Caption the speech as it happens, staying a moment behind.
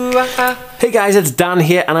Hey guys, it's Dan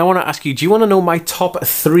here, and I want to ask you, do you want to know my top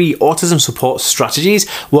 3 autism support strategies?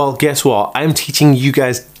 Well, guess what? I'm teaching you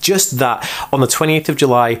guys just that on the 28th of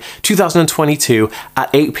July 2022 at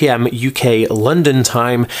 8 p.m. UK London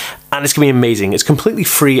time, and it's going to be amazing. It's completely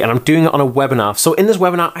free, and I'm doing it on a webinar. So in this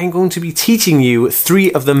webinar, I'm going to be teaching you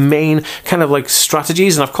 3 of the main kind of like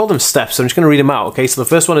strategies, and I've called them steps. So I'm just going to read them out. Okay, so the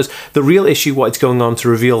first one is the real issue, what is going on, to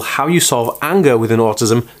reveal how you solve anger within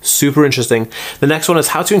autism. Super interesting. The next one is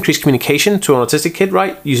how to increase communication to an autistic kid,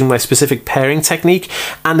 right, using my specific pairing technique.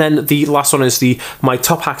 And then the last one is my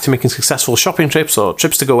top hack to making successful shopping trips, or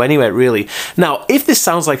trips to go anywhere really. Now, if this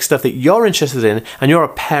sounds like stuff that you're interested in, and you're a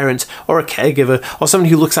parent or a caregiver or somebody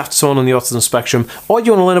who looks after someone on the autism spectrum, or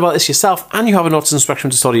you want to learn about this yourself and you have an autism spectrum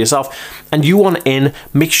disorder yourself and you want in,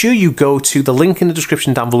 make sure you go to the link in the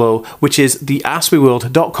description down below, which is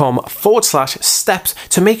theaskmeworld.com/steps,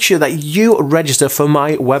 to make sure that you register for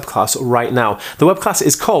my web class right now. The web class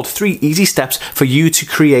is called 3 Easy Steps for you to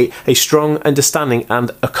create a strong understanding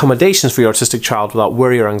and accommodations for your autistic child without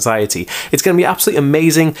worry or anxiety. It's going to be absolutely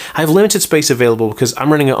amazing. I have limited space available because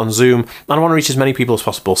I'm running it on Zoom and I want to reach as many people as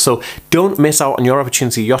possible. So don't miss out on your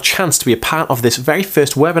opportunity, your chance to be a part of this very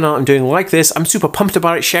first webinar I'm doing like this. I'm super pumped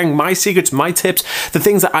about it, sharing my secrets, my tips, the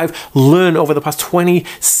things that I've learned over the past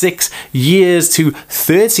 26 years to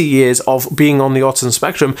 30 years of being on the autism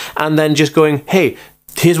spectrum, and then just going, hey,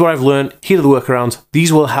 here's what I've learned, here are the workarounds,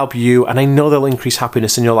 these will help you, and I know they'll increase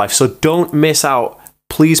happiness in your life. So don't miss out.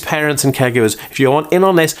 Please, parents and caregivers, if you want in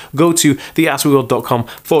on this, go to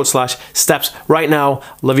theaskmeworld.com/steps right now.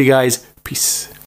 Love you guys. Peace.